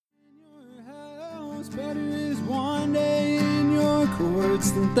Better is one day in your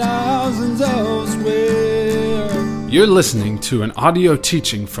courts than thousands elsewhere. You're listening to an audio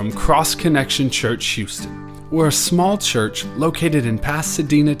teaching from Cross Connection Church, Houston. We're a small church located in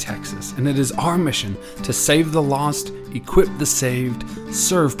Pasadena, Texas, and it is our mission to save the lost, equip the saved,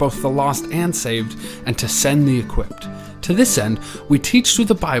 serve both the lost and saved, and to send the equipped. To this end, we teach through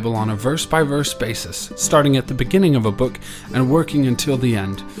the Bible on a verse-by-verse basis, starting at the beginning of a book and working until the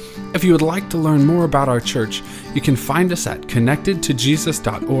end. If you would like to learn more about our church, you can find us at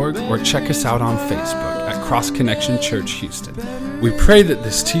connectedtojesus.org or check us out on Facebook at Cross Connection Church Houston. We pray that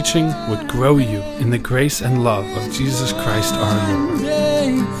this teaching would grow you in the grace and love of Jesus Christ our Lord.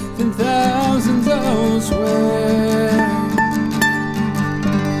 Than thousands elsewhere.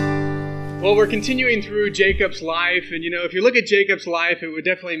 Well, we're continuing through Jacob's life, and if you look at Jacob's life, it would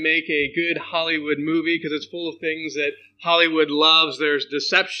definitely make a good Hollywood movie because it's full of things that Hollywood loves. There's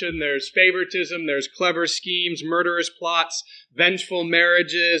deception, there's favoritism, there's clever schemes, murderous plots, vengeful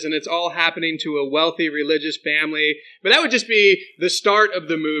marriages, and it's all happening to a wealthy religious family. But that would just be the start of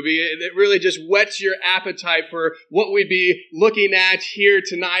the movie. It really just whets your appetite for what we'd be looking at here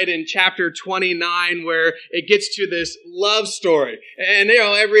tonight in chapter 29, where it gets to this love story. And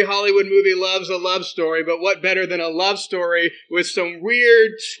every Hollywood movie loves a love story, but what better than a love story with some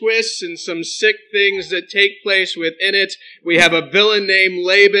weird twists and some sick things that take place within it? We have a villain named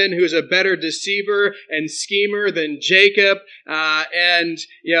Laban who's a better deceiver and schemer than Jacob.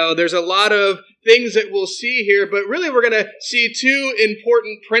 There's a lot of things that we'll see here, but really we're going to see two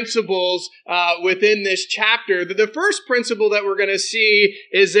important principles within this chapter. The first principle that we're going to see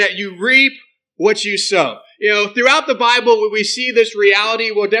is that you reap what you sow. Throughout the Bible, we see this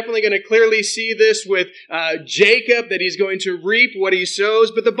reality. We're definitely going to clearly see this with Jacob, that he's going to reap what he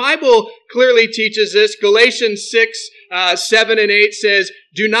sows. But the Bible clearly teaches this. Galatians 6, 7 and 8 says,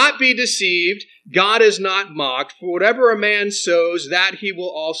 "Do not be deceived. God is not mocked. For whatever a man sows, that he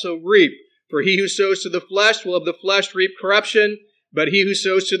will also reap. For he who sows to the flesh will of the flesh reap corruption, but he who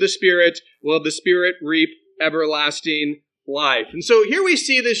sows to the Spirit will of the Spirit reap everlasting life." And so here we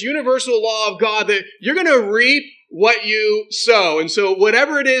see this universal law of God that you're going to reap what you sow. And so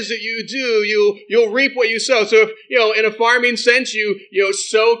whatever it is that you do, you'll reap what you sow. So if, in a farming sense, you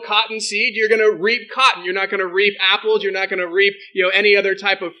sow cotton seed, you're going to reap cotton. You're not going to reap apples. You're not going to reap, any other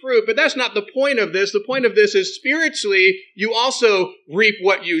type of fruit. But that's not the point of this. The point of this is spiritually, you also reap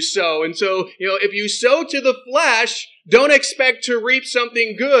what you sow. And so, if you sow to the flesh, don't expect to reap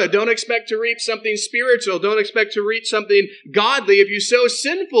something good. Don't expect to reap something spiritual. Don't expect to reap something godly. If you sow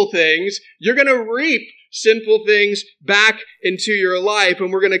sinful things, you're going to reap sinful things back into your life.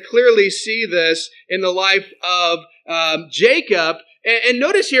 And we're going to clearly see this in the life of Jacob. And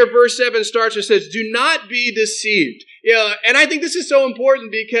notice here, verse 7 starts, it says, "Do not be deceived." And I think this is so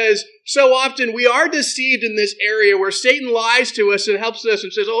important because so often we are deceived in this area where Satan lies to us and helps us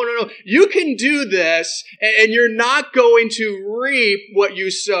and says, "Oh, no, you can do this and you're not going to reap what you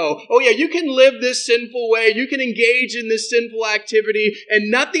sow. Oh, yeah, you can live this sinful way. You can engage in this sinful activity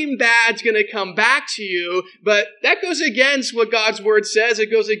and nothing bad's going to come back to you." But that goes against what God's word says.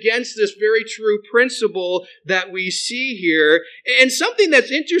 It goes against this very true principle that we see here. And something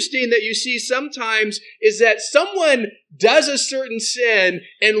that's interesting that you see sometimes is that someone does a certain sin,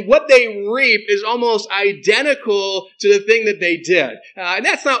 and what they reap is almost identical to the thing that they did. And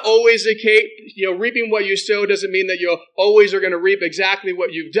that's not always the case. Reaping what you sow doesn't mean that you always are going to reap exactly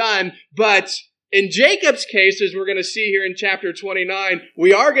what you've done. But in Jacob's case, as we're going to see here in chapter 29,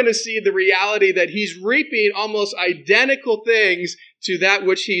 we are going to see the reality that he's reaping almost identical things to that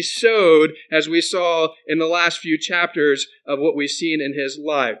which he sowed, as we saw in the last few chapters of what we've seen in his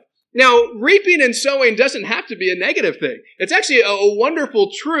life. Now, reaping and sowing doesn't have to be a negative thing. It's actually a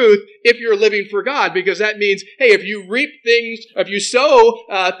wonderful truth if you're living for God, because that means, hey, if you reap things, if you sow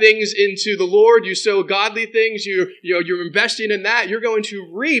things into the Lord, you sow godly things, you're investing in that, you're going to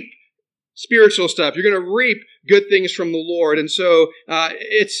reap spiritual stuff. You're going to reap good things from the Lord. And so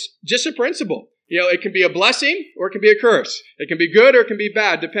it's just a principle. It can be a blessing or it can be a curse. It can be good or it can be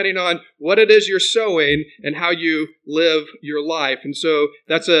bad, depending on what it is you're sowing and how you live your life. And so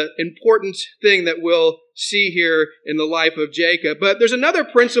that's an important thing that we'll see here in the life of Jacob. But there's another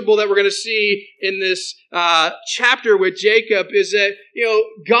principle that we're going to see in this chapter with Jacob is that,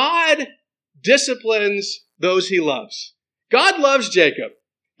 God disciplines those he loves. God loves Jacob.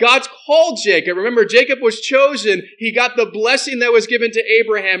 God's called Jacob. Remember, Jacob was chosen. He got the blessing that was given to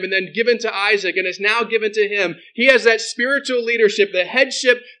Abraham and then given to Isaac, and is now given to him. He has that spiritual leadership, the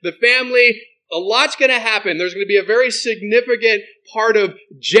headship, the family. A lot's going to happen. There's going to be a very significant part of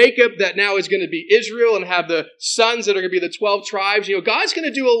Jacob that now is going to be Israel and have the sons that are going to be the 12 tribes. God's going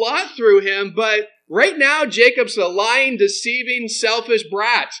to do a lot through him, but right now Jacob's a lying, deceiving, selfish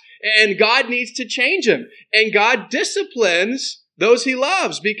brat, and God needs to change him. And God disciplines those he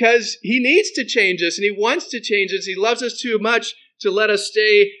loves because he needs to change us and he wants to change us. He loves us too much to let us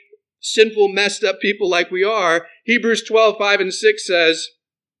stay sinful, messed up people like we are. Hebrews 12:5-6 says,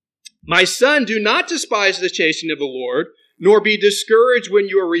 "My son, do not despise the chastening of the Lord, nor be discouraged when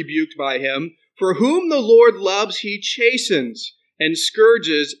you are rebuked by him. For whom the Lord loves, he chastens and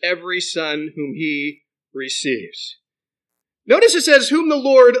scourges every son whom he receives." Notice it says, whom the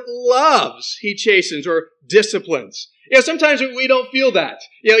Lord loves, he chastens or disciplines. Sometimes we don't feel that.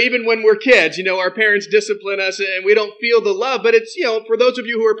 Even when we're kids, our parents discipline us and we don't feel the love. But it's, for those of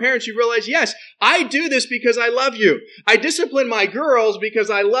you who are parents, you realize, yes, I do this because I love you. I discipline my girls because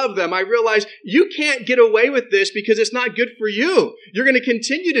I love them. I realize you can't get away with this because it's not good for you. You're going to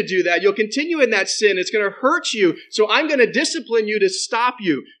continue to do that. You'll continue in that sin. It's going to hurt you. So I'm going to discipline you to stop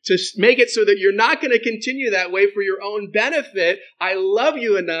you, to make it so that you're not going to continue that way for your own benefit. I love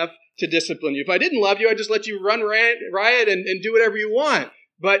you enough to discipline you. If I didn't love you, I'd just let you run riot and do whatever you want.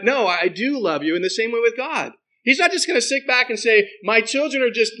 But no, I do love you in the same way with God. He's not just going to sit back and say, my children are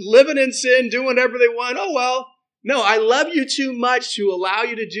just living in sin, doing whatever they want. Oh, well. No, I love you too much to allow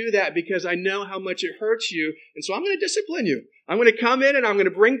you to do that because I know how much it hurts you. And so I'm going to discipline you. I'm going to come in and I'm going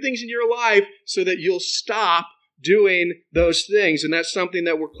to bring things into your life so that you'll stop doing those things. And that's something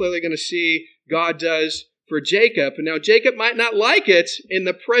that we're clearly going to see God does for Jacob. And now Jacob might not like it in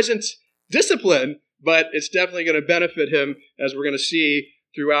the present discipline, but it's definitely going to benefit him as we're going to see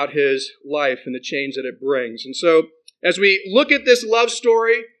throughout his life and the change that it brings. And so as we look at this love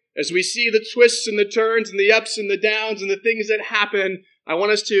story, as we see the twists and the turns and the ups and the downs and the things that happen, I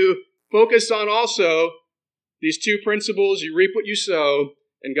want us to focus on also these two principles. You reap what you sow,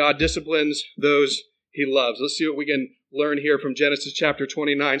 and God disciplines those he loves. Let's see what we can learn here from Genesis chapter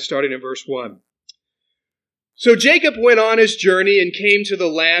 29, starting in verse 1. So Jacob went on his journey and came to the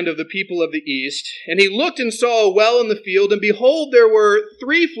land of the people of the east. And he looked and saw a well in the field, and behold, there were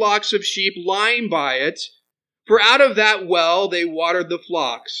 3 flocks of sheep lying by it. For out of that well they watered the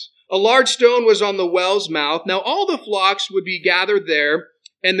flocks. A large stone was on the well's mouth. Now all the flocks would be gathered there,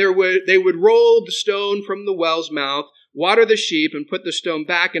 and they would roll the stone from the well's mouth, water the sheep, and put the stone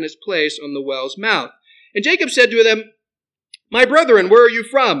back in its place on the well's mouth. And Jacob said to them, "My brethren, where are you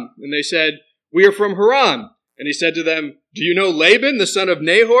from?" And they said, "We are from Haran." And he said to them, "Do you know Laban, the son of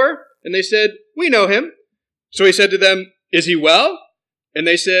Nahor?" And they said, "We know him." So he said to them, "Is he well?" And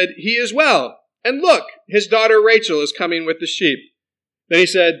they said, "He is well. And look, his daughter Rachel is coming with the sheep." Then he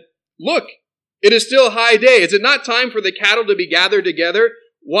said, "Look, it is still high day. Is it not time for the cattle to be gathered together?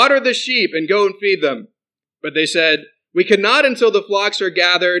 Water the sheep and go and feed them." But they said, "We cannot until the flocks are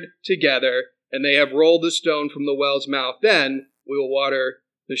gathered together and they have rolled the stone from the well's mouth. Then we will water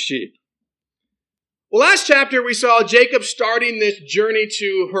the sheep." Well, last chapter we saw Jacob starting this journey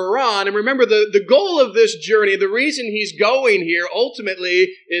to Haran. And remember, the goal of this journey, the reason he's going here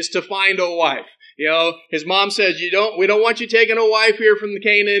ultimately is to find a wife. His mom says, we don't want you taking a wife here from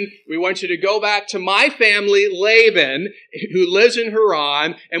Canaan. We want you to go back to my family, Laban, who lives in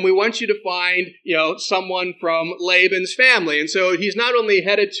Haran, and we want you to find, someone from Laban's family. And so he's not only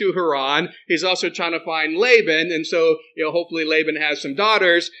headed to Haran, he's also trying to find Laban. And so, hopefully Laban has some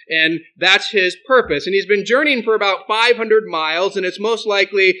daughters, and that's his purpose. And he's been journeying for about 500 miles, and it's most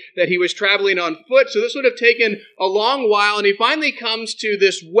likely that he was traveling on foot. So this would have taken a long while, and he finally comes to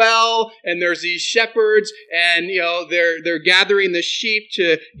this well, and there's these shepherds, and they're gathering the sheep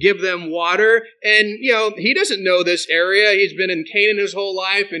to give them water. And he doesn't know this area. He's been in Canaan his whole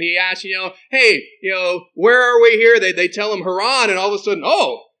life, and he asks, "Hey, where are we here?" They tell him Haran, and all of a sudden,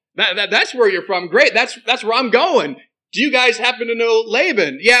 "Oh, that's where you're from. Great, that's where I'm going. Do you guys happen to know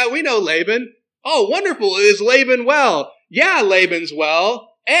Laban?" "Yeah, we know Laban." "Oh, wonderful. Is Laban well?" "Yeah, Laban's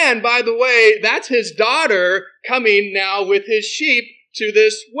well. And by the way, that's his daughter coming now with his sheep to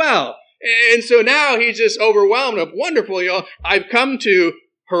this well." And so now he's just overwhelmed of, wonderful, I've come to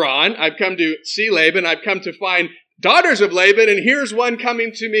Haran, I've come to see Laban, I've come to find daughters of Laban, and here's one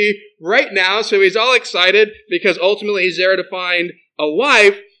coming to me right now. So he's all excited because ultimately he's there to find a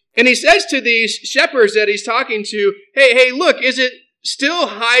wife. And he says to these shepherds that he's talking to, hey, look, is it still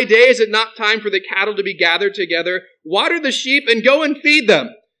high day? Is it not time for the cattle to be gathered together? Water the sheep and go and feed them.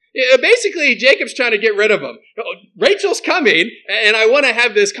 Basically, Jacob's trying to get rid of them. Rachel's coming, and I want to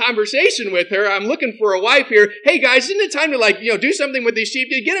have this conversation with her. I'm looking for a wife here. Hey, guys, isn't it time to, do something with these sheep?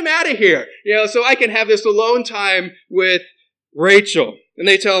 Get them out of here, so I can have this alone time with Rachel. And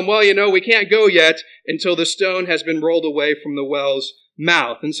they tell him, well, we can't go yet until the stone has been rolled away from the well's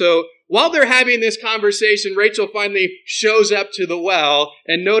mouth. And so while they're having this conversation, Rachel finally shows up to the well.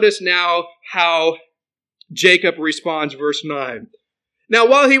 And notice now how Jacob responds, verse 9. Now,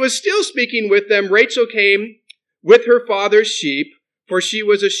 while he was still speaking with them, Rachel came with her father's sheep, for she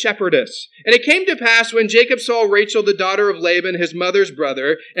was a shepherdess. And it came to pass when Jacob saw Rachel, the daughter of Laban, his mother's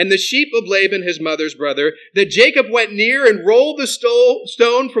brother, and the sheep of Laban, his mother's brother, that Jacob went near and rolled the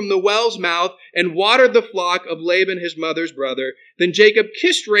stone from the well's mouth and watered the flock of Laban, his mother's brother. Then Jacob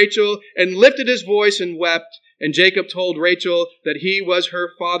kissed Rachel and lifted his voice and wept. And Jacob told Rachel that he was her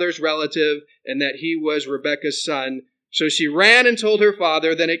father's relative and that he was Rebekah's son. So she ran and told her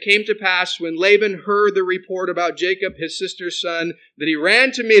father. Then it came to pass when Laban heard the report about Jacob, his sister's son, that he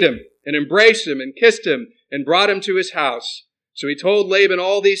ran to meet him and embraced him and kissed him and brought him to his house. So he told Laban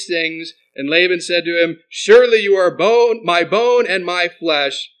all these things, and Laban said to him, "Surely you are my bone and my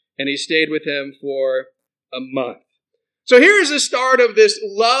flesh." And he stayed with him for a month. So here's the start of this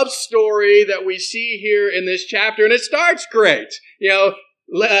love story that we see here in this chapter, and it starts great.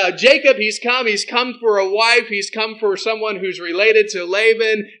 Jacob, he's come for a wife, he's come for someone who's related to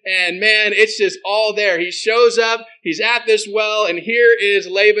Laban, and man, it's just all there. He shows up, he's at this well, and here is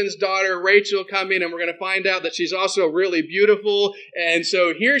Laban's daughter, Rachel, coming, and we're going to find out that she's also really beautiful, and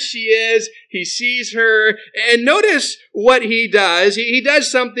so here she is, he sees her, and notice what he does. He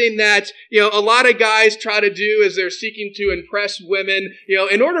does something that, a lot of guys try to do as they're seeking to impress women.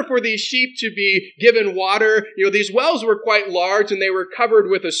 In order for these sheep to be given water, these wells were quite large, and they were covered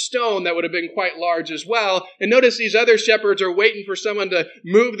with a stone that would have been quite large as well. And notice these other shepherds are waiting for someone to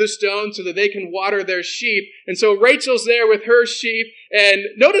move the stone so that they can water their sheep. And so Rachel's there with her sheep. And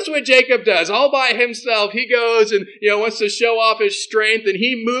notice what Jacob does. All by himself, he goes and, wants to show off his strength. And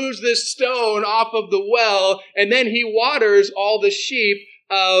he moves this stone off of the well. And then he waters all the sheep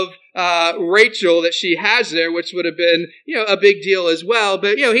of Rachel that she has there, which would have been, a big deal as well.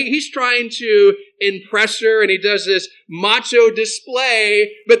 But, he's trying to impress her, and he does this macho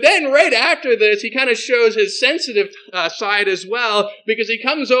display. But then right after this, he kind of shows his sensitive side as well, because he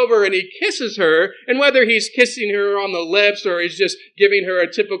comes over and he kisses her. And whether he's kissing her on the lips or he's just giving her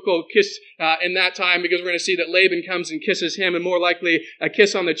a typical kiss in that time, because we're going to see that Laban comes and kisses him, and more likely a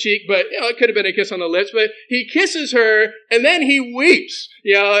kiss on the cheek. But, it could have been a kiss on the lips. But he kisses her, and then he weeps.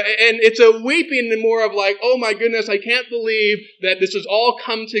 And it's a weeping more of like, oh my goodness, I can't believe that this has all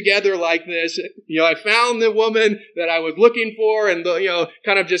come together like this. I found the woman that I was looking for, and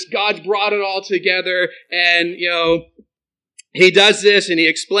kind of just God's brought it all together. And, he does this, and he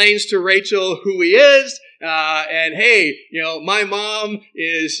explains to Rachel who he is. And hey, my mom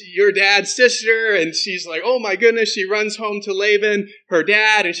is your dad's sister. And she's like, oh my goodness. She runs home to Laban, her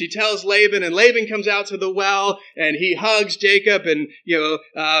dad, and she tells Laban, and Laban comes out to the well, and he hugs Jacob and,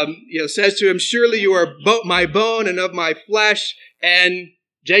 says to him, surely you are my bone and of my flesh. And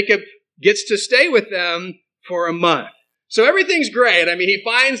Jacob gets to stay with them for a month. So everything's great. I mean, he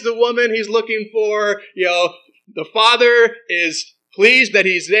finds the woman he's looking for. The father is pleased that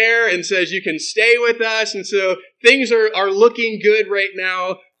he's there and says, you can stay with us. And so things are looking good right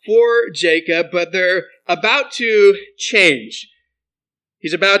now for Jacob, but they're about to change.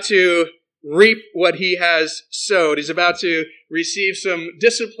 He's about to reap what he has sowed. He's about to receive some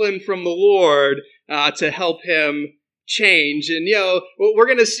discipline from the Lord to help him change. And, we're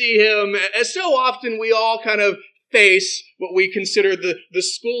going to see him, as so often we all kind of face what we consider the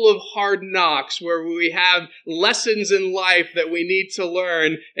school of hard knocks, where we have lessons in life that we need to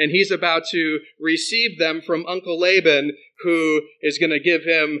learn, and he's about to receive them from Uncle Laban, who is going to give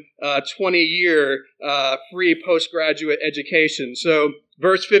him a 20-year free postgraduate education. So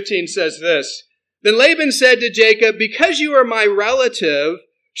verse 15 says this, Then Laban said to Jacob, because you are my relative,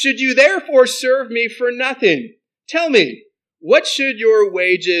 should you therefore serve me for nothing? Tell me, what should your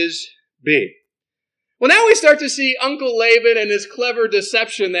wages be? Well, now we start to see Uncle Laban and his clever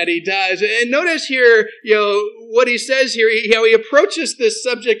deception that he does. And notice here, what he says here, how he approaches this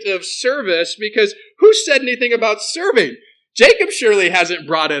subject of service, because who said anything about serving? Jacob surely hasn't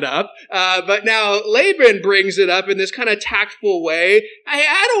brought it up, but now Laban brings it up in this kind of tactful way.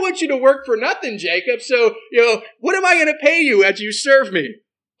 I don't want you to work for nothing, Jacob, so, what am I going to pay you as you serve me?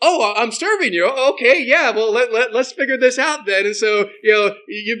 Oh, I'm serving you. Okay, yeah, well, let's figure this out then. And so,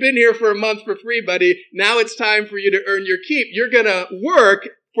 you've been here for a month for free, buddy. Now it's time for you to earn your keep. You're going to work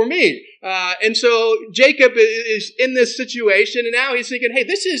for me. And so Jacob is in this situation, and now he's thinking, hey,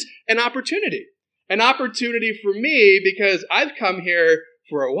 this is an opportunity for me, because I've come here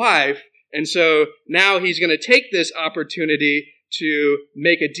for a wife. And so now he's going to take this opportunity to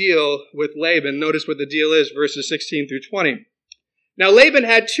make a deal with Laban. Notice what the deal is, verses 16 through 20. Now Laban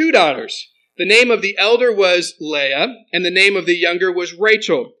had 2 daughters. The name of the elder was Leah, and the name of the younger was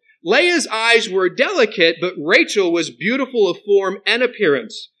Rachel. Leah's eyes were delicate, but Rachel was beautiful of form and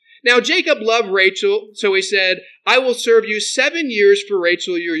appearance. Now Jacob loved Rachel, so he said, I will serve you 7 years for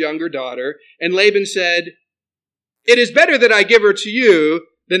Rachel, your younger daughter. And Laban said, it is better that I give her to you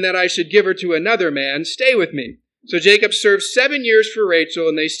than that I should give her to another man. Stay with me. So Jacob served 7 years for Rachel,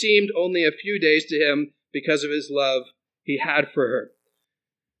 and they seemed only a few days to him because of his love he had for her.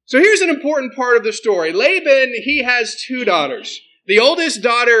 So here's an important part of the story. Laban, he has 2 daughters. The oldest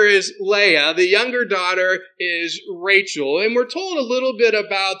daughter is Leah. The younger daughter is Rachel. And we're told a little bit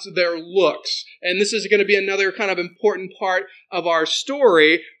about their looks. And this is going to be another kind of important part of our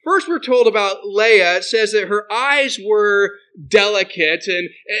story. First, we're told about Leah. It says that her eyes were delicate.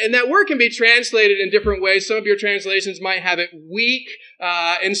 And that word can be translated in different ways. Some of your translations might have it weak.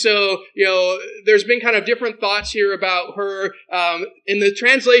 And so, there's been kind of different thoughts here about her. In the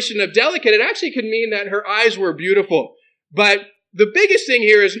translation of delicate, it actually could mean that her eyes were beautiful. But the biggest thing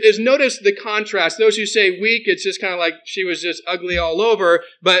here is notice the contrast. Those who say weak, it's just kind of like she was just ugly all over.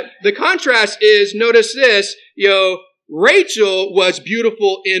 But the contrast is, notice this, Rachel was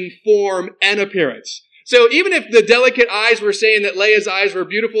beautiful in form and appearance. So even if the delicate eyes were saying that Leah's eyes were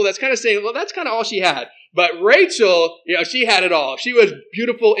beautiful, that's kind of saying, well, that's kind of all she had. But Rachel, she had it all. She was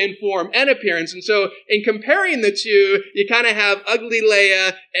beautiful in form and appearance. And so in comparing the two, you kind of have ugly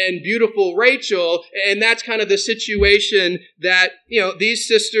Leah and beautiful Rachel. And that's kind of the situation that, these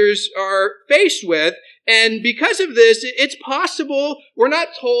sisters are faced with. And because of this, it's possible, we're not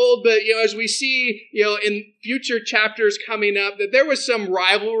told, but, as we see, in future chapters coming up, that there was some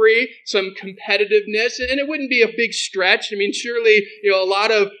rivalry, some competitiveness, and it wouldn't be a big stretch. I mean, surely, a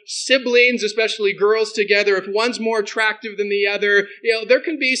lot of siblings, especially girls together, if one's more attractive than the other, there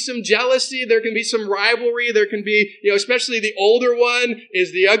can be some jealousy, there can be some rivalry, there can be, especially the older one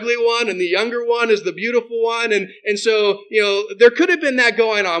is the ugly one, and the younger one is the beautiful one, and so, there could have been that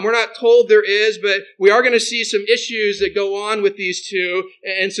going on. We're not told there is, but we are going to see some issues that go on with these two,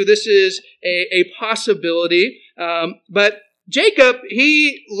 and so this is a possibility. But Jacob,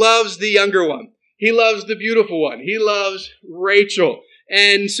 he loves the younger one. He loves the beautiful one. He loves Rachel.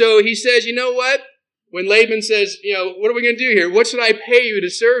 And so he says, you know what? When Laban says, what are we going to do here? What should I pay you to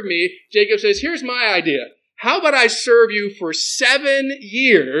serve me? Jacob says, here's my idea. How about I serve you for 7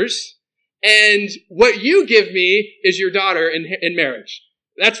 years, and what you give me is your daughter in marriage.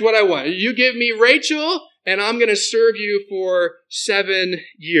 That's what I want. You give me Rachel, and I'm going to serve you for 7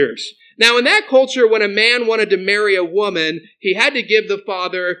 years. Now, in that culture, when a man wanted to marry a woman, he had to give the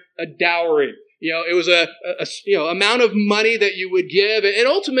father a dowry. It was a amount of money that you would give, and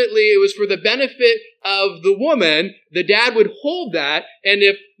ultimately it was for the benefit of the woman. The dad would hold that, and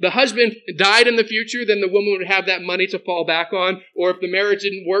if the husband died in the future, then the woman would have that money to fall back on, or if the marriage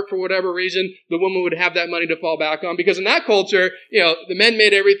didn't work for whatever reason, the woman would have that money to fall back on, because in that culture, the men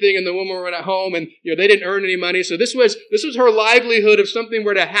made everything and the women were at home, and they didn't earn any money, so this was her livelihood if something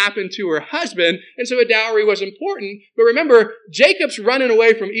were to happen to her husband, and so a dowry was important. But remember, Jacob's running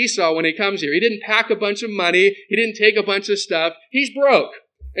away from Esau when he comes here. He didn't pack a bunch of money, he didn't take a bunch of stuff, he's broke.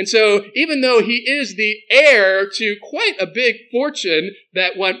 And so even though he is the heir to quite a big fortune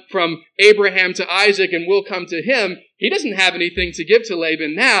that went from Abraham to Isaac and will come to him, he doesn't have anything to give to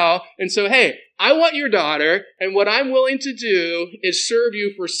Laban now. And so, hey, I want your daughter, and what I'm willing to do is serve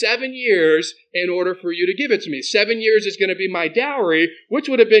you for 7 years in order for you to give it to me. 7 years is going to be my dowry, which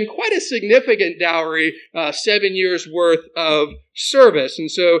would have been quite a significant dowry, 7 years worth of service.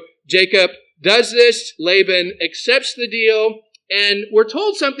 And so Jacob does this. Laban accepts the deal. And we're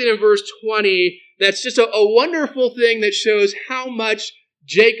told something in verse 20 that's just a wonderful thing that shows how much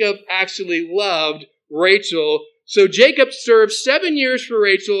Jacob actually loved Rachel. So Jacob served 7 years for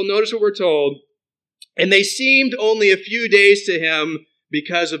Rachel. Notice what we're told. And they seemed only a few days to him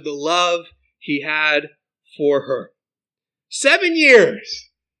because of the love he had for her. 7 years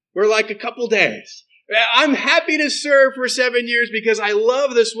were like a couple days. I'm happy to serve for 7 years because I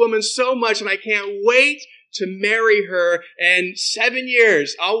love this woman so much and I can't wait to marry her. And 7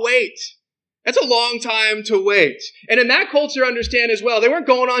 years, I'll wait. That's a long time to wait. And in that culture, understand as well, they weren't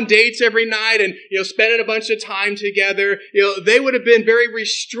going on dates every night and, spending a bunch of time together. They would have been very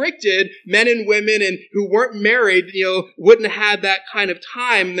restricted, men and women, and who weren't married, wouldn't have had that kind of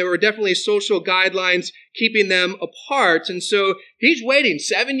time. There were definitely social guidelines keeping them apart. And so he's waiting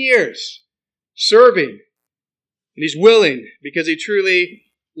 7 years, serving. And he's willing because he truly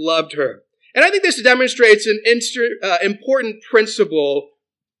loved her. And I think this demonstrates an important principle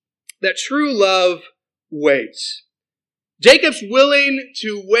that true love waits. Jacob's willing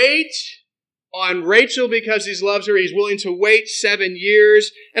to wait on Rachel because he loves her. He's willing to wait 7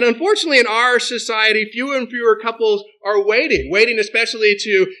 years. And unfortunately, in our society, fewer and fewer couples are waiting especially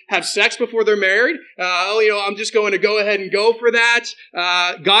to have sex before they're married. I'm just going to go ahead and go for that.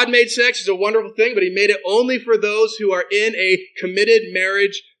 God made sex. It's a wonderful thing, but he made it only for those who are in a committed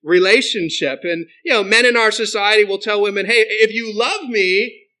marriage relationship. And, men in our society will tell women, hey, if you love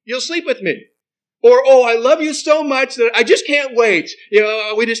me, you'll sleep with me. Or, oh, I love you so much that I just can't wait.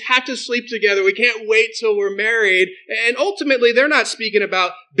 We just have to sleep together. We can't wait till we're married. And ultimately, they're not speaking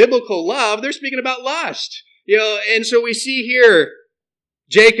about biblical love. They're speaking about lust. And so we see here,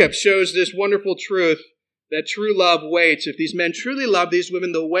 Jacob shows this wonderful truth that true love waits. If these men truly love these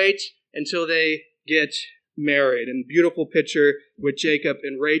women, they'll wait until they get married. And beautiful picture with Jacob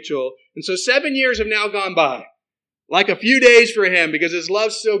and Rachel. And so 7 years have now gone by. Like a few days for him because his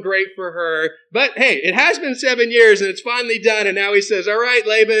love's so great for her. But hey, it has been 7 years and it's finally done. And now he says, all right,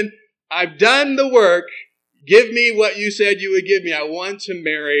 Laban, I've done the work. Give me what you said you would give me. I want to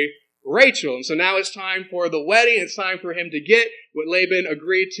marry Rachel. And so now it's time for the wedding. It's time for him to get what Laban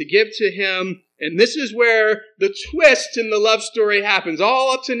agreed to give to him. And this is where the twist in the love story happens.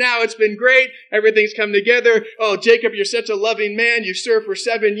 All up to now, it's been great. Everything's come together. Oh, Jacob, you're such a loving man. You served for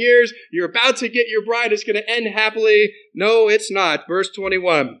 7 years. You're about to get your bride. It's going to end happily. No, it's not. Verse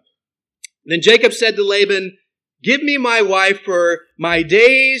 21. Then Jacob said to Laban, give me my wife, for my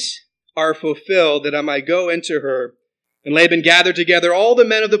days are fulfilled, that I might go into her. And Laban gathered together all the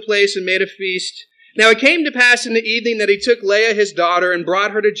men of the place and made a feast. Now it came to pass in the evening that he took Leah his daughter and brought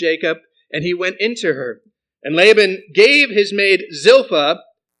her to Jacob, and he went into her. And Laban gave his maid Zilpah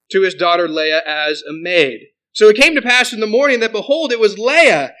to his daughter Leah as a maid. So it came to pass in the morning that, behold, it was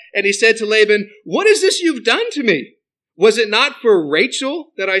Leah. And he said to Laban, what is this you've done to me? Was it not for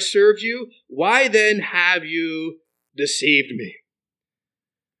Rachel that I served you? Why then have you deceived me?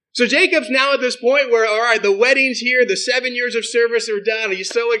 So Jacob's now at this point where, all right, the wedding's here, the 7 years of service are done. He's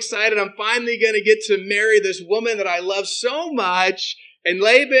so excited. I'm finally going to get to marry this woman that I love so much. And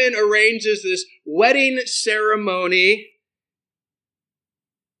Laban arranges this wedding ceremony.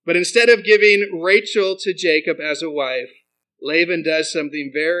 But instead of giving Rachel to Jacob as a wife, Laban does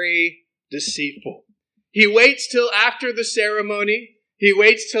something very deceitful. He waits till after the ceremony. He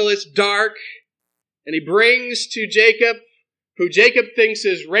waits till it's dark. And he brings to Jacob, who Jacob thinks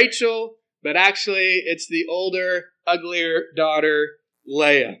is Rachel, but actually it's the older, uglier daughter,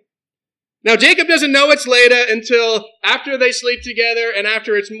 Leah. Now, Jacob doesn't know it's Leah until after they sleep together and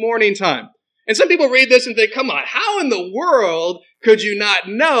after it's morning time. And some people read this and think, come on, how in the world could you not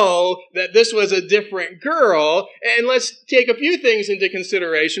know that this was a different girl? And let's take a few things into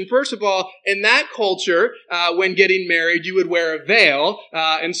consideration. First of all, in that culture, when getting married, you would wear a veil.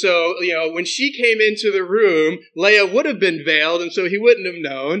 And so, when she came into the room, Leah would have been veiled, and so he wouldn't have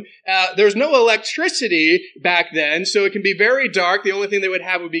known. There's no electricity back then, so it can be very dark. The only thing they would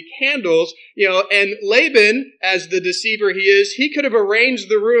have would be candles. And Laban, as the deceiver he is, he could have arranged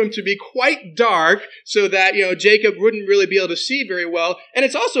the room to be quite dark so that, Jacob wouldn't really be able to see very well. And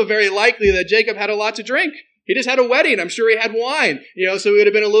it's also very likely that Jacob had a lot to drink. He just had a wedding. I'm sure he had wine, so he would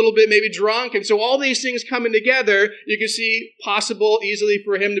have been a little bit maybe drunk. And so all these things coming together, you can see possible easily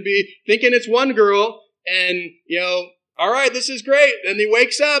for him to be thinking it's one girl and, all right, this is great. And he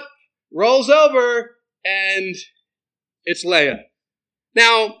wakes up, rolls over, and it's Leah.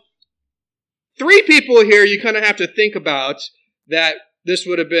 Now, 3 people here you kind of have to think about that this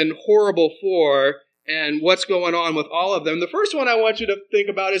would have been horrible for and what's going on with all of them. The first one I want you to think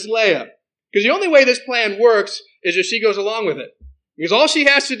about is Leah. Because the only way this plan works is if she goes along with it. Because all she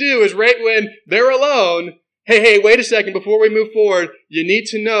has to do is right when they're alone, hey, wait a second, before we move forward, you need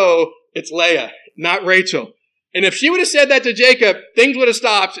to know it's Leah, not Rachel. And if she would have said that to Jacob, things would have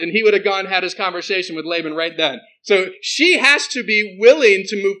stopped and he would have gone and had his conversation with Laban right then. So she has to be willing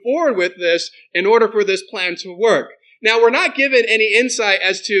to move forward with this in order for this plan to work. Now, we're not given any insight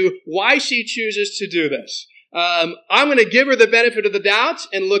as to why she chooses to do this. I'm going to give her the benefit of the doubt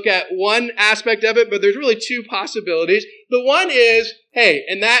and look at one aspect of it, but there's really 2 possibilities. The one is, hey,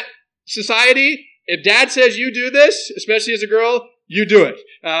 in that society, if dad says you do this, especially as a girl, you do it.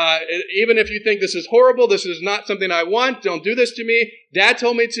 Even if you think this is horrible, this is not something I want, don't do this to me. Dad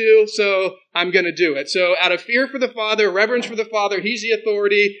told me to, so I'm going to do it. So out of fear for the father, reverence for the father, he's the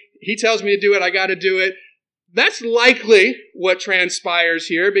authority. He tells me to do it, I got to do it. That's likely what transpires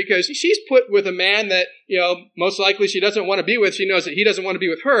here because she's put with a man that, most likely she doesn't want to be with. She knows that he doesn't want to be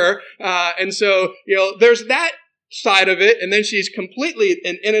with her. And so, there's that side of it. And then she's completely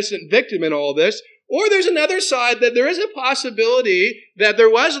an innocent victim in all this. Or there's another side that there is a possibility that there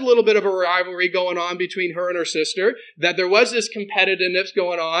was a little bit of a rivalry going on between her and her sister, that there was this competitiveness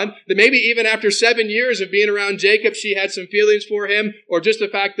going on, that maybe even after 7 years of being around Jacob, she had some feelings for him, or just the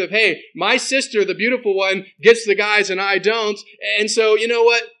fact of, hey, my sister, the beautiful one, gets the guys and I don't. And so, you know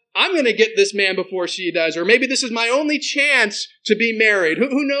what? I'm going to get this man before she does. Or maybe this is my only chance to be married.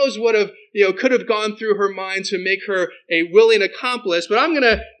 Who knows what could have gone through her mind to make her a willing accomplice. But I'm going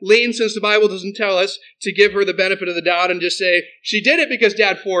to lean, since the Bible doesn't tell us, to give her the benefit of the doubt and just say she did it because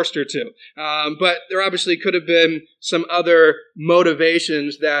Dad forced her to. But there obviously could have been some other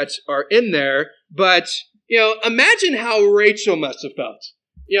motivations that are in there. But, imagine how Rachel must have felt.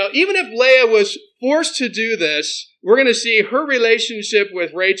 Even if Leah was forced to do this, we're going to see her relationship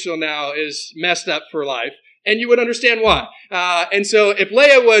with Rachel now is messed up for life. And you would understand why. And so if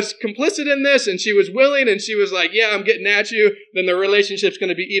Leah was complicit in this and she was willing and she was like, yeah, I'm getting at you, then the relationship's going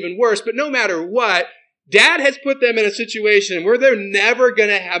to be even worse. But no matter what, Dad has put them in a situation where they're never going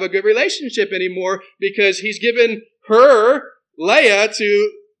to have a good relationship anymore because he's given her, Leah,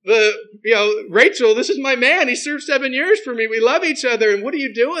 to Rachel, this is my man. He served 7 years for me. We love each other. And what are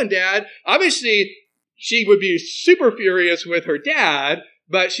you doing, Dad? Obviously, she would be super furious with her dad,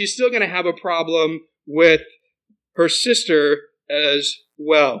 but she's still going to have a problem with her sister as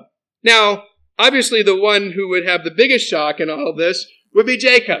well. Now, obviously, the one who would have the biggest shock in all of this would be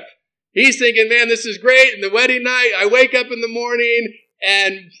Jacob. He's thinking, man, this is great. And the wedding night, I wake up in the morning,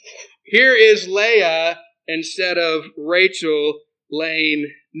 and here is Leah instead of Rachel laying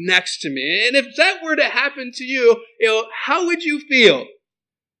next to me. And if that were to happen to you, how would you feel?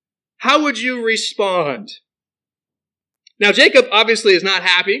 How would you respond? Now, Jacob obviously is not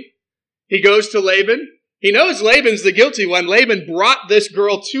happy. He goes to Laban. He knows Laban's the guilty one. Laban brought this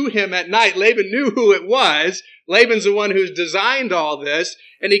girl to him at night. Laban knew who it was. Laban's the one who's designed all this.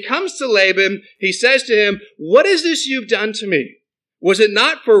 And he comes to Laban. He says to him, "What is this you've done to me? Was it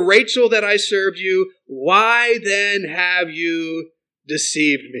not for Rachel that I served you? Why then have you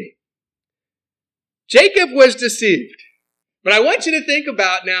deceived me?" Jacob was deceived. But I want you to think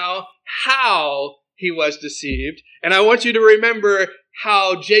about now how he was deceived. And I want you to remember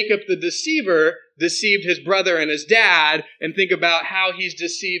how Jacob the deceiver deceived his brother and his dad, and think about how he's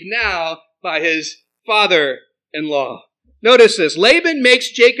deceived now by his father-in-law. Notice this. Laban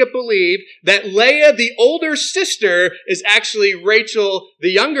makes Jacob believe that Leah, the older sister, is actually Rachel, the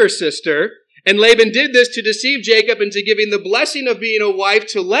younger sister. And Laban did this to deceive Jacob into giving the blessing of being a wife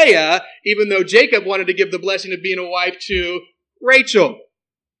to Leah, even though Jacob wanted to give the blessing of being a wife to Rachel.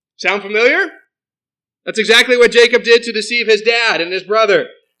 Sound familiar? That's exactly what Jacob did to deceive his dad and his brother.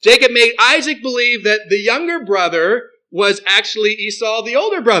 Jacob made Isaac believe that the younger brother was actually Esau, the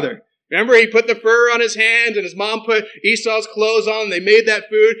older brother. Remember, he put the fur on his hand and his mom put Esau's clothes on and they made that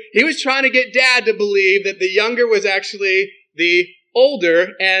food. He was trying to get Dad to believe that the younger was actually the older,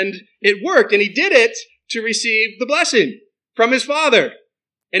 and it worked. And he did it to receive the blessing from his father.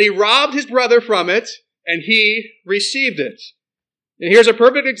 And he robbed his brother from it, and he received it. And here's a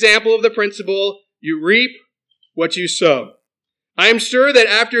perfect example of the principle: you reap what you sow. I am sure that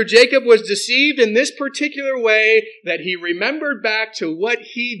after Jacob was deceived in this particular way, that he remembered back to what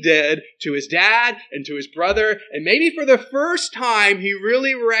he did to his dad and to his brother, and maybe for the first time he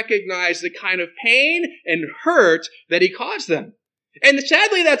really recognized the kind of pain and hurt that he caused them. And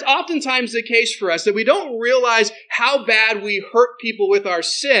sadly, that's oftentimes the case for us, that we don't realize how bad we hurt people with our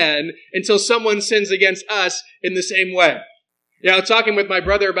sin until someone sins against us in the same way. I was talking with my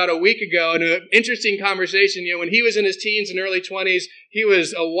brother about a week ago, and an interesting conversation. When he was in his teens and early 20s, he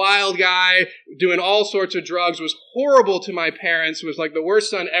was a wild guy, doing all sorts of drugs, was horrible to my parents, was like the worst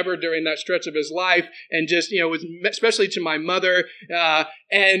son ever during that stretch of his life, and just, was especially to my mother.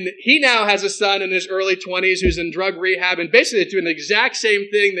 And he now has a son in his early 20s who's in drug rehab, and basically doing the exact same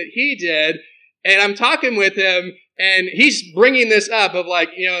thing that he did. And I'm talking with him, and he's bringing this up of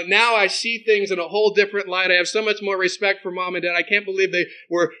now I see things in a whole different light. I have so much more respect for mom and dad. I can't believe they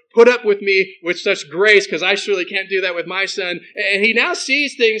were put up with me with such grace, because I surely can't do that with my son. And he now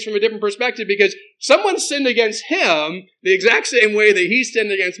sees things from a different perspective because someone sinned against him the exact same way that he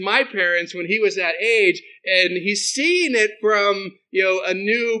sinned against my parents when he was that age. And he's seeing it from, a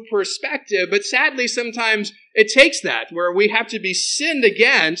new perspective. But sadly, sometimes it takes that, where we have to be sinned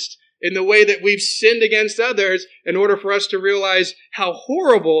against in the way that we've sinned against others in order for us to realize how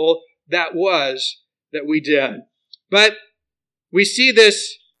horrible that was that we did. But we see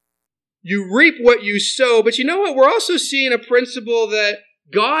this, you reap what you sow. But you know what? We're also seeing a principle that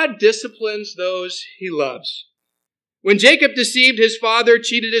God disciplines those he loves. When Jacob deceived his father,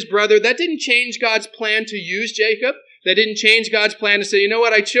 cheated his brother, that didn't change God's plan to use Jacob. That didn't change God's plan to say, you know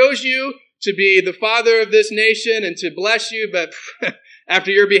what? I chose you to be the father of this nation and to bless you, but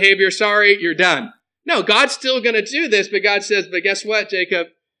after your behavior, sorry, you're done. No, God's still going to do this, but God says, but guess what, Jacob?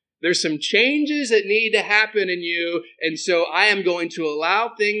 There's some changes that need to happen in you, and so I am going to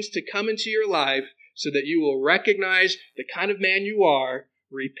allow things to come into your life so that you will recognize the kind of man you are,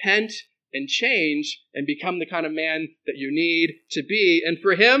 repent, and change, and become the kind of man that you need to be. And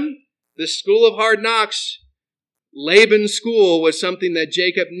for him, the school of hard knocks, Laban's school, was something that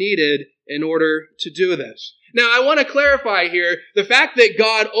Jacob needed in order to do this. Now, I want to clarify here, the fact that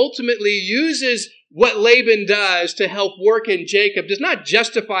God ultimately uses what Laban does to help work in Jacob does not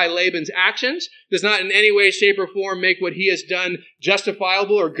justify Laban's actions, does not in any way, shape, or form make what he has done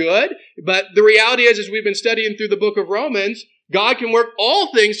justifiable or good. But the reality is, as we've been studying through the book of Romans, God can work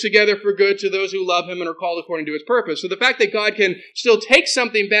all things together for good to those who love him and are called according to his purpose. So the fact that God can still take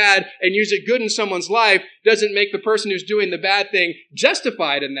something bad and use it good in someone's life doesn't make the person who's doing the bad thing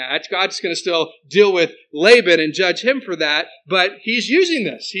justified in that. God's going to still deal with Laban and judge him for that. But he's using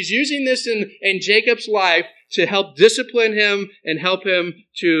this. He's using this in Jacob's life to help discipline him and help him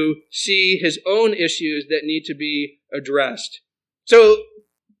to see his own issues that need to be addressed. So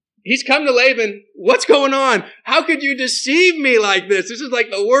he's come to Laban. What's going on? How could you deceive me like this? This is like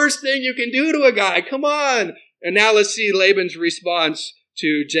the worst thing you can do to a guy. Come on. And now let's see Laban's response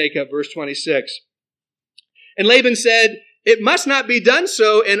to Jacob, verse 26. And Laban said, "It must not be done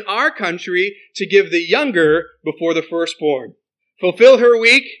so in our country to give the younger before the firstborn. Fulfill her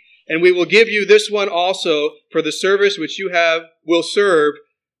week, and we will give you this one also for the service which you will serve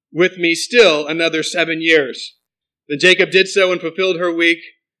with me still another 7 years." Then Jacob did so and fulfilled her week.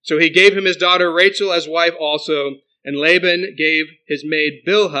 So he gave him his daughter Rachel as wife also, and Laban gave his maid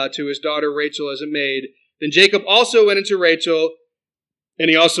Bilhah to his daughter Rachel as a maid. Then Jacob also went into Rachel, and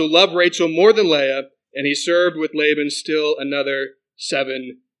he also loved Rachel more than Leah, and he served with Laban still another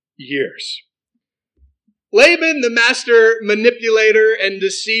 7 years. Laban, the master manipulator and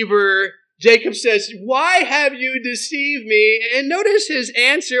deceiver, Jacob says, "Why have you deceived me?" And notice his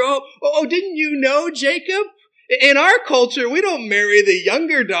answer, didn't you know, Jacob? In our culture, we don't marry the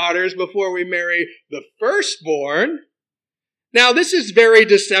younger daughters before we marry the firstborn. Now, this is very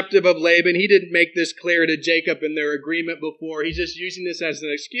deceptive of Laban. He didn't make this clear to Jacob in their agreement before. He's just using this as an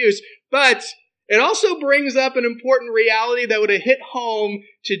excuse. But it also brings up an important reality that would have hit home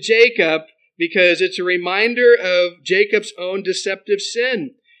to Jacob because it's a reminder of Jacob's own deceptive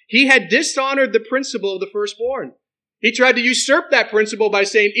sin. He had dishonored the principle of the firstborn. He tried to usurp that principle by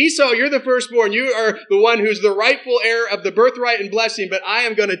saying, "Esau, you're the firstborn. You are the one who's the rightful heir of the birthright and blessing, but I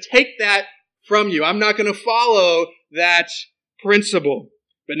am going to take that from you. I'm not going to follow that principle."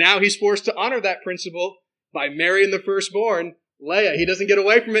 But now he's forced to honor that principle by marrying the firstborn, Leah. He doesn't get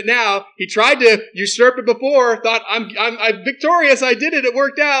away from it now. He tried to usurp it before, thought, I'm victorious. I did it. It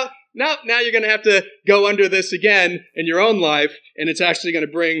worked out. Now you're going to have to go under this again in your own life, and it's actually going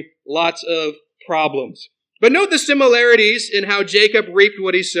to bring lots of problems. But note the similarities in how Jacob reaped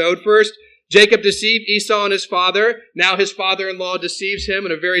what he sowed. First, Jacob deceived Esau and his father. Now his father-in-law deceives him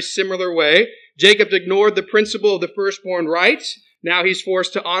in a very similar way. Jacob ignored the principle of the firstborn rights. Now he's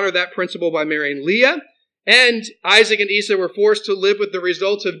forced to honor that principle by marrying Leah. And Isaac and Esau were forced to live with the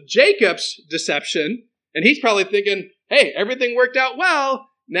results of Jacob's deception. And he's probably thinking, hey, everything worked out well.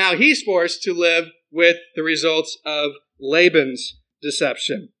 Now he's forced to live with the results of Laban's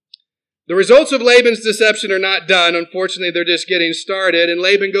deception. The results of Laban's deception are not done. Unfortunately, they're just getting started. And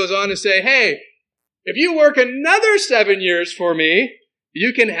Laban goes on to say, hey, if you work another 7 years for me,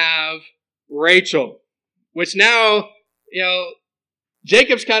 you can have Rachel. Which now,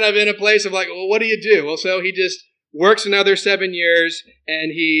 Jacob's kind of in a place of like, well, what do you do? Well, so he just works another 7 years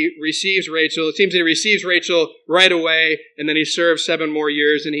and he receives Rachel. It seems he receives Rachel right away, and then he serves 7 more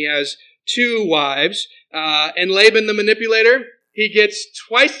years and he has 2 wives. And Laban, the manipulator, he gets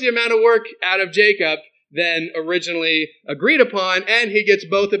twice the amount of work out of Jacob than originally agreed upon, and he gets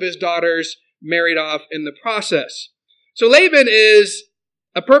both of his daughters married off in the process. So Laban is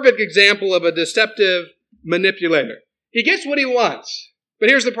a perfect example of a deceptive manipulator. He gets what he wants, but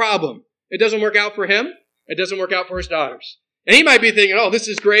here's the problem. It doesn't work out for him. It doesn't work out for his daughters. And he might be thinking, oh, this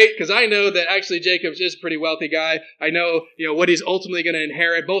is great because I know that actually Jacob is a pretty wealthy guy. I know, what he's ultimately going to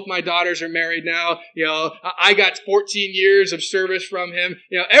inherit. Both my daughters are married now. I got 14 years of service from him.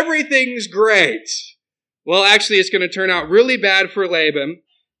 Everything's great. Well, actually, it's going to turn out really bad for Laban.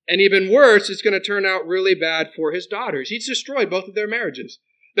 And even worse, it's going to turn out really bad for his daughters. He's destroyed both of their marriages.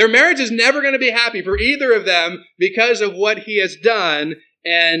 Their marriage is never going to be happy for either of them because of what he has done.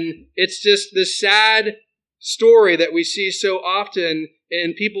 And it's just this sad story that we see so often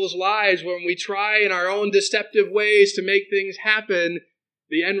in people's lives when we try in our own deceptive ways to make things happen.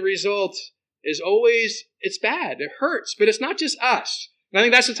 the end result is always, it's bad. It hurts, but it's not just us. And I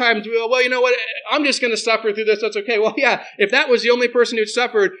think that's the time to go, well, you know what? I'm just going to suffer through this. That's okay. Well, yeah, if that was the only person who'd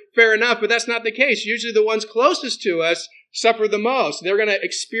suffered, fair enough, but that's not the case. Usually the ones closest to us suffer the most. They're going to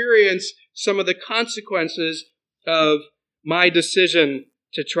experience some of the consequences of my decision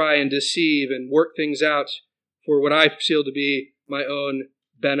to try and deceive and work things out for what I feel to be my own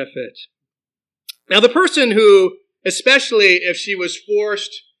benefit. Now, the person who, especially if she was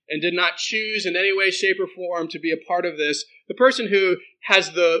forced and did not choose in any way, shape, or form to be a part of this, the person who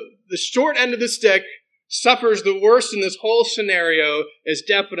has the short end of the stick, suffers the worst in this whole scenario, is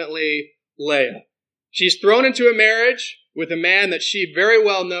definitely Leah. She's thrown into a marriage with a man that she very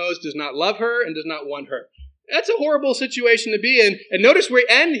well knows does not love her and does not want her. That's a horrible situation to be in. And notice we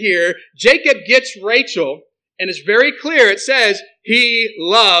end here. Jacob gets Rachel, and it's very clear. It says he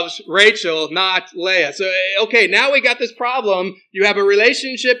loves Rachel, not Leah. So, okay, now we got this problem. You have a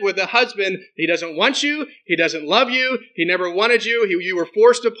relationship with a husband. He doesn't want you. He doesn't love you. He never wanted you. You were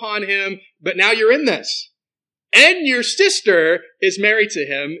forced upon him. But now you're in this. And your sister is married to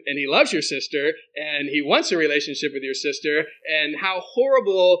him, and he loves your sister, and he wants a relationship with your sister. And how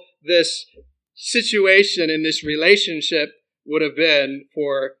horrible this situation in this relationship would have been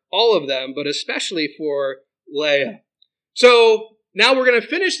for all of them, but especially for Leah. So now we're going to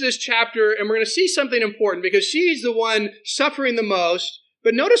finish this chapter, and we're going to see something important, because she's the one suffering the most.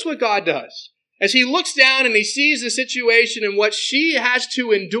 But notice what God does. As he looks down and he sees the situation and what she has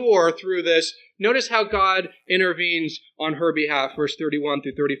to endure through this, notice how God intervenes on her behalf. Verse 31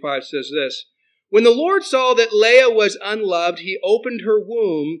 through 35 says this: When the Lord saw that Leah was unloved, he opened her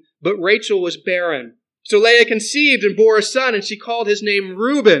womb, but Rachel was barren. So Leah conceived and bore a son, and she called his name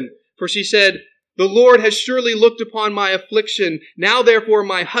Reuben, for she said, The Lord has surely looked upon my affliction. Now therefore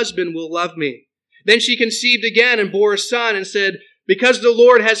my husband will love me. Then she conceived again and bore a son, and said, Because the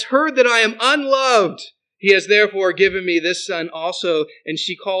Lord has heard that I am unloved, he has therefore given me this son also. And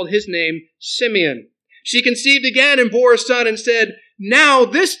she called his name Simeon. She conceived again and bore a son, and said, Now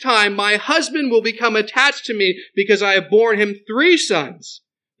this time my husband will become attached to me, because I have borne him 3 sons.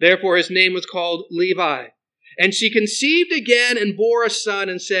 Therefore his name was called Levi. And she conceived again and bore a son,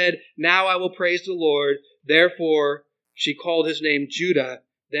 and said, Now I will praise the Lord. Therefore she called his name Judah.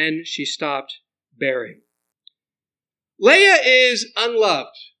 Then she stopped bearing. Leah is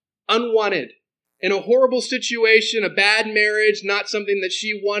unloved, unwanted, in a horrible situation, a bad marriage, not something that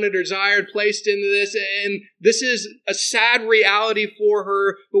she wanted or desired, placed into this. And this is a sad reality for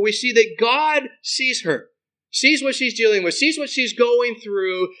her. But we see that God sees her, sees what she's dealing with, sees what she's going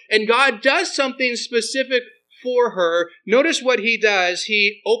through, and God does something specific for her. Notice what he does.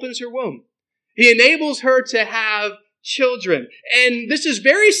 He opens her womb. He enables her to have children. And this is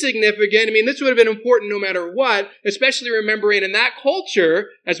very significant. I mean, this would have been important no matter what, especially remembering in that culture,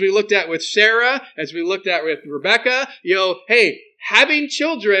 as we looked at with Sarah, as we looked at with Rebecca, hey, having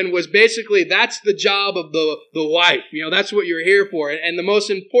children was basically, that's the job of the wife. That's what you're here for. And the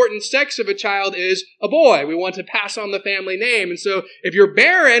most important sex of a child is a boy. We want to pass on the family name. And so if you're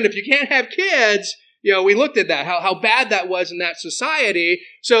barren, if you can't have kids, we looked at that, how bad that was in that society.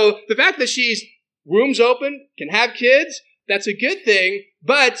 So the fact that she's womb's open, can have kids, that's a good thing.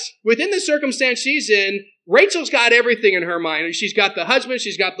 But within the circumstance she's in, Rachel's got everything in her mind. She's got the husband,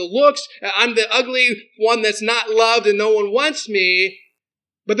 she's got the looks. I'm the ugly one that's not loved and no one wants me.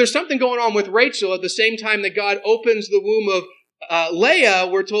 But there's something going on with Rachel. At the same time that God opens the womb of Leah,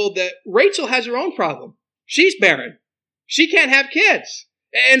 we're told that Rachel has her own problem. She's barren. She can't have kids.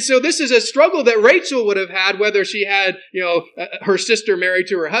 And so this is a struggle that Rachel would have had, whether she had, her sister married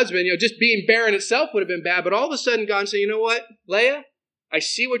to her husband. Just being barren itself would have been bad. But all of a sudden, God said, you know what, Leah, I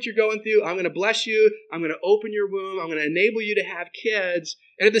see what you're going through. I'm going to bless you. I'm going to open your womb. I'm going to enable you to have kids.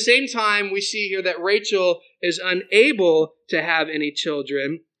 And at the same time, we see here that Rachel is unable to have any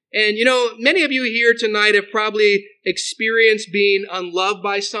children. And, many of you here tonight have probably experienced being unloved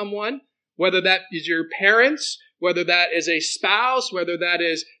by someone, whether that is your parents, whether that is a spouse, whether that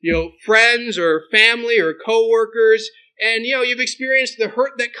is, friends or family or coworkers. And, you've experienced the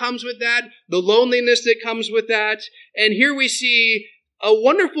hurt that comes with that, the loneliness that comes with that. And here we see a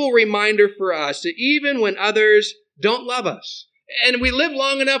wonderful reminder for us that even when others don't love us, and we live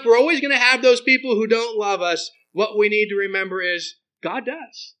long enough, we're always going to have those people who don't love us. What we need to remember is God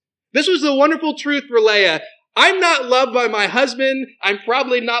does. This was the wonderful truth for Leah. I'm not loved by my husband. I'm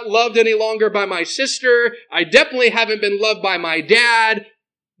probably not loved any longer by my sister. I definitely haven't been loved by my dad.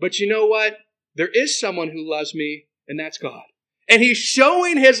 But you know what? There is someone who loves me, and that's God. And he's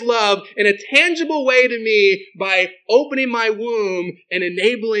showing his love in a tangible way to me by opening my womb and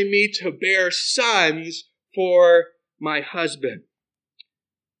enabling me to bear sons for my husband.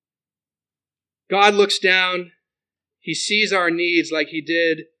 God looks down, he sees our needs like he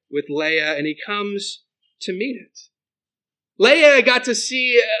did with Leah, and he comes to meet it. Leah got to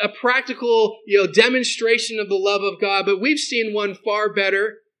see a practical, demonstration of the love of God, but we've seen one far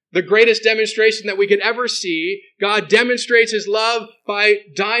better, the greatest demonstration that we could ever see. God demonstrates his love by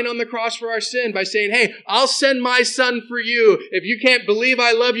dying on the cross for our sin, by saying, hey, I'll send my son for you. If you can't believe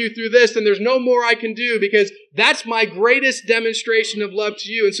I love you through this, then there's no more I can do, because that's my greatest demonstration of love to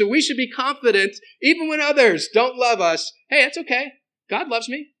you. And so we should be confident, even when others don't love us, hey, that's okay. God loves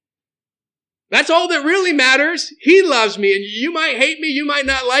me. That's all that really matters. He loves me, and you might hate me, you might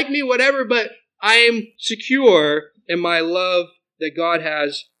not like me, whatever, but I am secure in my love that God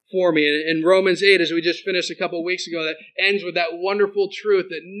has for me. And in Romans 8, as we just finished a couple weeks ago, that ends with that wonderful truth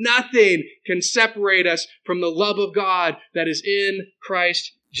that nothing can separate us from the love of God that is in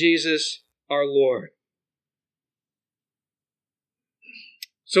Christ Jesus our Lord.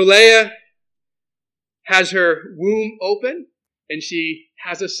 So Leah has her womb open, and she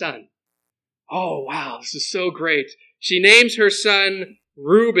has a son. Oh, wow, this is so great. She names her son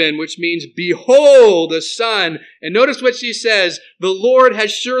Reuben, which means, behold, a son. And notice what she says, the Lord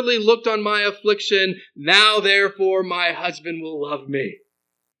has surely looked on my affliction. Now, therefore, my husband will love me.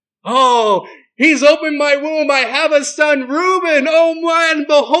 Oh, he's opened my womb. I have a son, Reuben. Oh, man,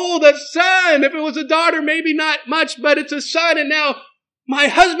 behold, a son. If it was a daughter, maybe not much, but it's a son. And now my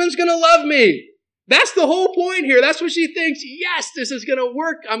husband's going to love me. That's the whole point here. That's what she thinks. Yes, this is going to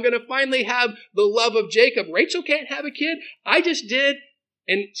work. I'm going to finally have the love of Jacob. Rachel can't have a kid. I just did.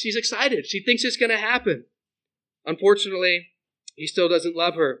 And she's excited. She thinks it's going to happen. Unfortunately, he still doesn't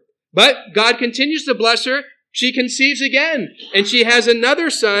love her. But God continues to bless her. She conceives again, and she has another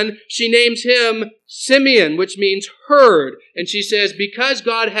son. She names him Simeon, which means heard. And she says, because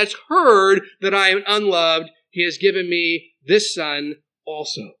God has heard that I am unloved, he has given me this son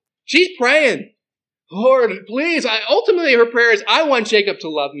also. She's praying, Lord, please. Ultimately, her prayer is, I want Jacob to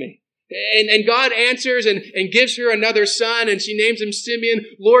love me. And God answers and gives her another son, and she names him Simeon.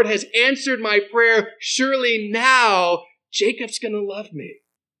 Lord has answered my prayer. Surely now Jacob's going to love me.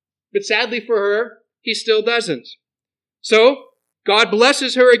 But sadly for her, he still doesn't. So God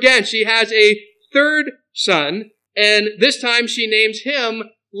blesses her again. She has a third son, and this time she names him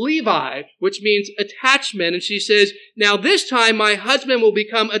Levi, which means attachment. And she says, now this time my husband will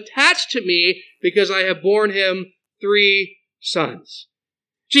become attached to me because I have borne him 3 sons.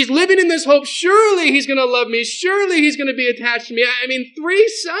 She's living in this hope. Surely he's going to love me. Surely he's going to be attached to me. 3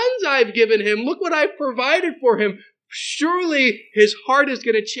 sons I've given him. Look what I've provided for him. Surely his heart is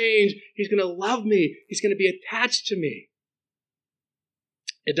going to change. He's going to love me. He's going to be attached to me.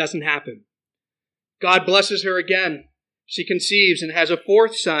 It doesn't happen. God blesses her again. She conceives and has a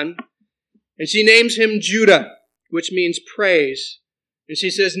 4th son, and she names him Judah, which means praise. And she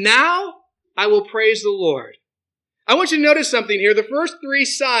says, now I will praise the Lord. I want you to notice something here. The first 3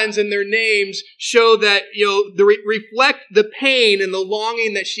 sons and their names show that, reflect the pain and the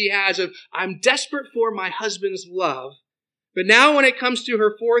longing that she has of, I'm desperate for my husband's love. But now when it comes to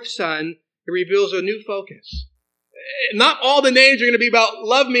her 4th son, it reveals a new focus. Not all the names are going to be about,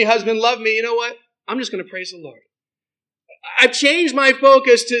 love me, husband, love me. You know what? I'm just going to praise the Lord. I've changed my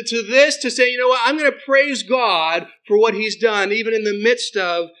focus to this, to say, you know what? I'm going to praise God for what he's done, even in the midst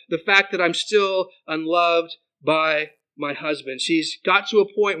of the fact that I'm still unloved by my husband. She's got to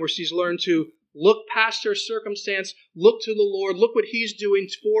a point where she's learned to look past her circumstance, look to the Lord, look what he's doing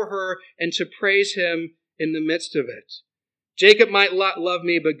for her, and to praise him in the midst of it. Jacob might not love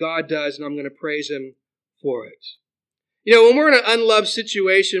me, but God does, and I'm going to praise him for it. When we're in an unloved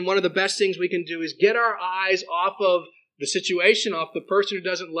situation, one of the best things we can do is get our eyes off of the situation, off the person who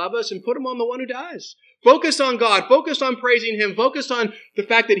doesn't love us, and put them on the one who does. Focus on God. Focus on praising him. Focus on the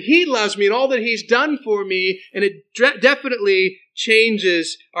fact that he loves me and all that he's done for me. And it definitely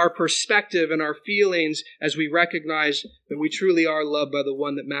changes our perspective and our feelings as we recognize that we truly are loved by the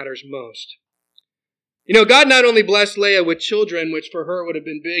one that matters most. God not only blessed Leah with children, which for her would have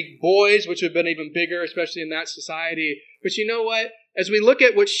been big, boys, which would have been even bigger, especially in that society. But you know what? As we look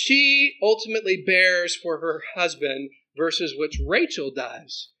at what she ultimately bears for her husband versus what Rachel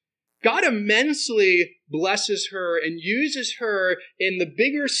does, God immensely blesses her and uses her in the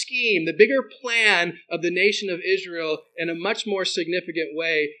bigger scheme, the bigger plan of the nation of Israel in a much more significant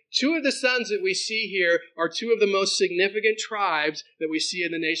way. 2 of the sons that we see here are 2 of the most significant tribes that we see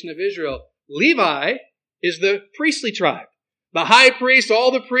in the nation of Israel. Levi is the priestly tribe. The high priest,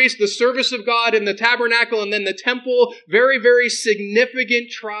 all the priests, the service of God in the tabernacle, and then the temple, very, very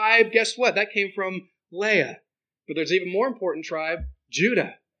significant tribe. Guess what? That came from Leah. But there's even more important tribe,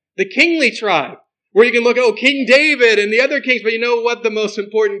 Judah. The kingly tribe, where you can look at, King David and the other kings, but you know what? The most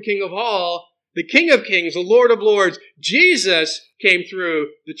important king of all The King of Kings, the Lord of Lords, Jesus came through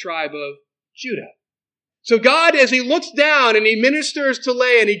the tribe of Judah. So God, as he looks down and he ministers to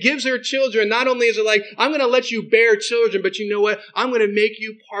Leah and he gives her children, not only is it like, I'm going to let you bear children, but you know what? I'm going to make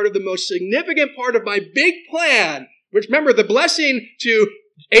you part of the most significant part of my big plan. Which, remember, the blessing to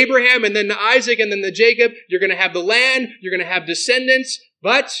Abraham and then to Isaac and then to Jacob, you're going to have the land, you're going to have descendants,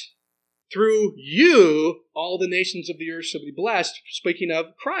 but through you, all the nations of the earth shall be blessed, speaking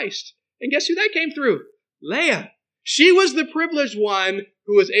of Christ. And guess who that came through? Leah. She was the privileged one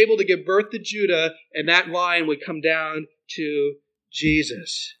who was able to give birth to Judah, and that line would come down to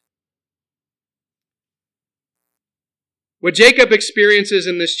Jesus. What Jacob experiences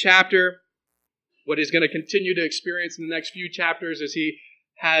in this chapter, what he's going to continue to experience in the next few chapters as he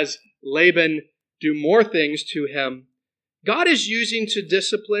has Laban do more things to him, God is using to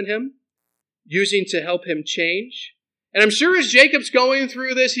discipline him, using to help him change. And I'm sure as Jacob's going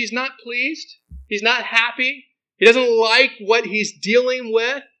through this, he's not pleased. He's not happy. He doesn't like what he's dealing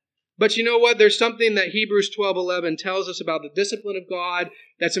with. But you know what? There's something that Hebrews 12:11 tells us about the discipline of God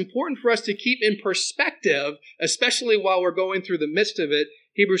that's important for us to keep in perspective, especially while we're going through the midst of it.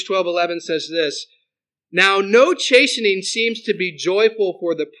 Hebrews 12:11 says this, "Now no chastening seems to be joyful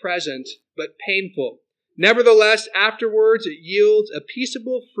for the present, but painful. Nevertheless, afterwards it yields a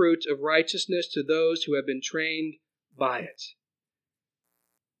peaceable fruit of righteousness to those who have been trained by it."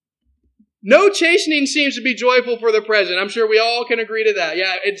 No chastening seems to be joyful for the present. I'm sure we all can agree to that.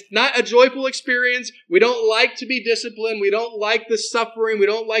 Yeah, it's not a joyful experience. We don't like to be disciplined. We don't like the suffering. We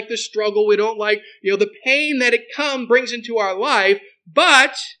don't like the struggle. We don't like, the pain that it brings into our life.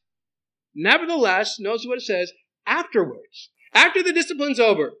 But, nevertheless, notice what it says, afterwards. After the discipline's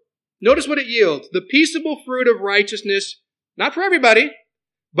over, notice what it yields. The peaceable fruit of righteousness, not for everybody,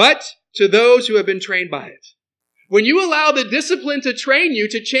 but to those who have been trained by it. When you allow the discipline to train you,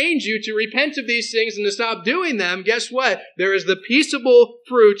 to change you, to repent of these things and to stop doing them, guess what? There is the peaceable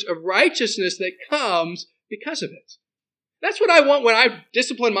fruit of righteousness that comes because of it. That's what I want when I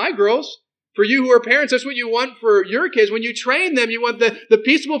discipline my girls. For you who are parents, that's what you want for your kids. When you train them, you want the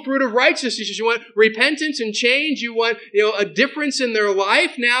peaceable fruit of righteousness. You want repentance and change. You want, a difference in their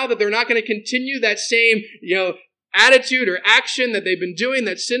life now that they're not going to continue that same, attitude or action that they've been doing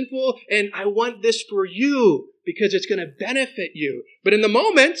that's sinful. And I want this for you because it's going to benefit you. But in the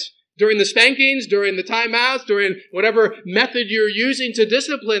moment, during the spankings, during the timeouts, during whatever method you're using to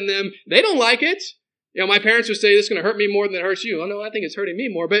discipline them, they don't like it. My parents would say, this is going to hurt me more than it hurts you. Oh, no, I think it's hurting me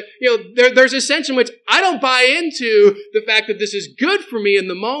more. But, there's a sense in which I don't buy into the fact that this is good for me in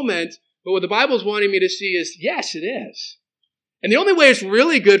the moment. But what the Bible's wanting me to see is, yes, it is. And the only way it's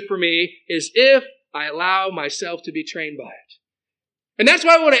really good for me is if I allow myself to be trained by it. And that's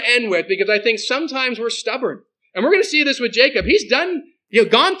what I want to end with, because I think sometimes we're stubborn. And we're going to see this with Jacob. He's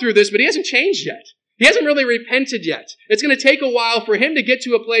gone through this, but he hasn't changed yet. He hasn't really repented yet. It's going to take a while for him to get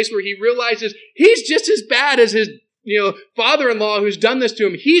to a place where he realizes he's just as bad as his, father-in-law who's done this to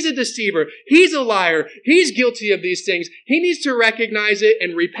him. He's a deceiver. He's a liar. He's guilty of these things. He needs to recognize it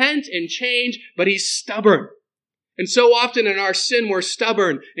and repent and change, but he's stubborn. And so often in our sin, we're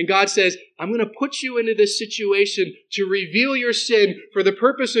stubborn. And God says, I'm going to put you into this situation to reveal your sin for the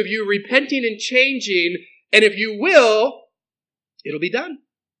purpose of you repenting and changing. And if you will, it'll be done.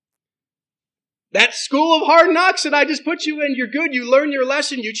 That school of hard knocks that I just put you in, you're good, you learn your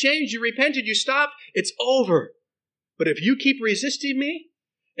lesson, you changed, you repented, you stopped, it's over. But if you keep resisting me,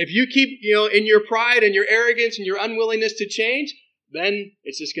 if you keep, in your pride and your arrogance and your unwillingness to change, then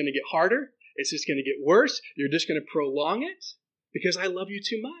it's just going to get harder. It's just going to get worse. You're just going to prolong it because I love you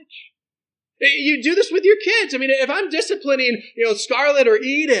too much. You do this with your kids. I mean, if I'm disciplining, Scarlett or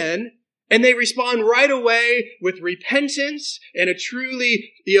Eden, and they respond right away with repentance and a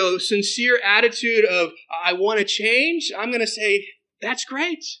truly, sincere attitude of, I want to change, I'm going to say, that's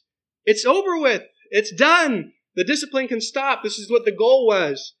great. It's over with. It's done. The discipline can stop. This is what the goal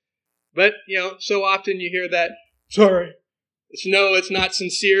was. But, so often you hear that, sorry. It's not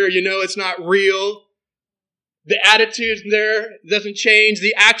sincere. It's not real. The attitude's there. It doesn't change.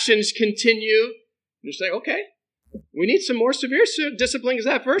 The actions continue. You say, okay, we need some more severe discipline because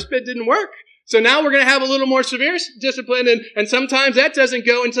that first bit didn't work. So now we're going to have a little more severe discipline. And sometimes that doesn't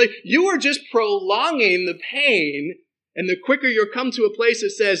go until you are just prolonging the pain. And the quicker you come to a place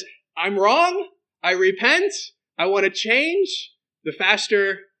that says, I'm wrong, I repent, I want to change, the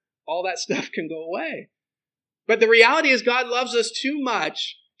faster all that stuff can go away. But the reality is God loves us too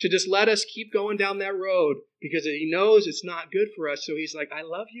much to just let us keep going down that road because he knows it's not good for us. So he's like, I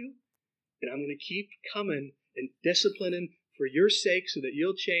love you, and I'm going to keep coming and disciplining for your sake so that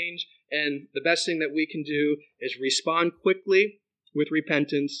you'll change. And the best thing that we can do is respond quickly with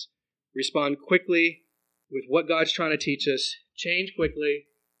repentance, respond quickly with what God's trying to teach us, change quickly,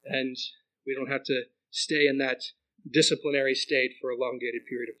 and we don't have to stay in that disciplinary state for a elongated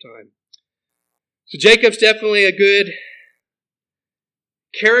period of time. So Jacob's definitely a good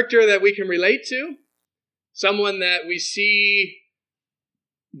character that we can relate to, someone that we see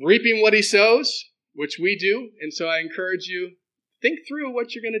reaping what he sows, which we do. And so I encourage you, think through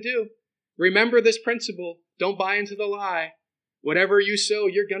what you're going to do. Remember this principle. Don't buy into the lie. Whatever you sow,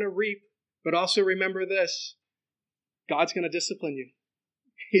 you're going to reap. But also remember this. God's going to discipline you.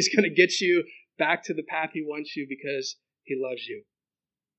 He's going to get you back to the path he wants you because he loves you.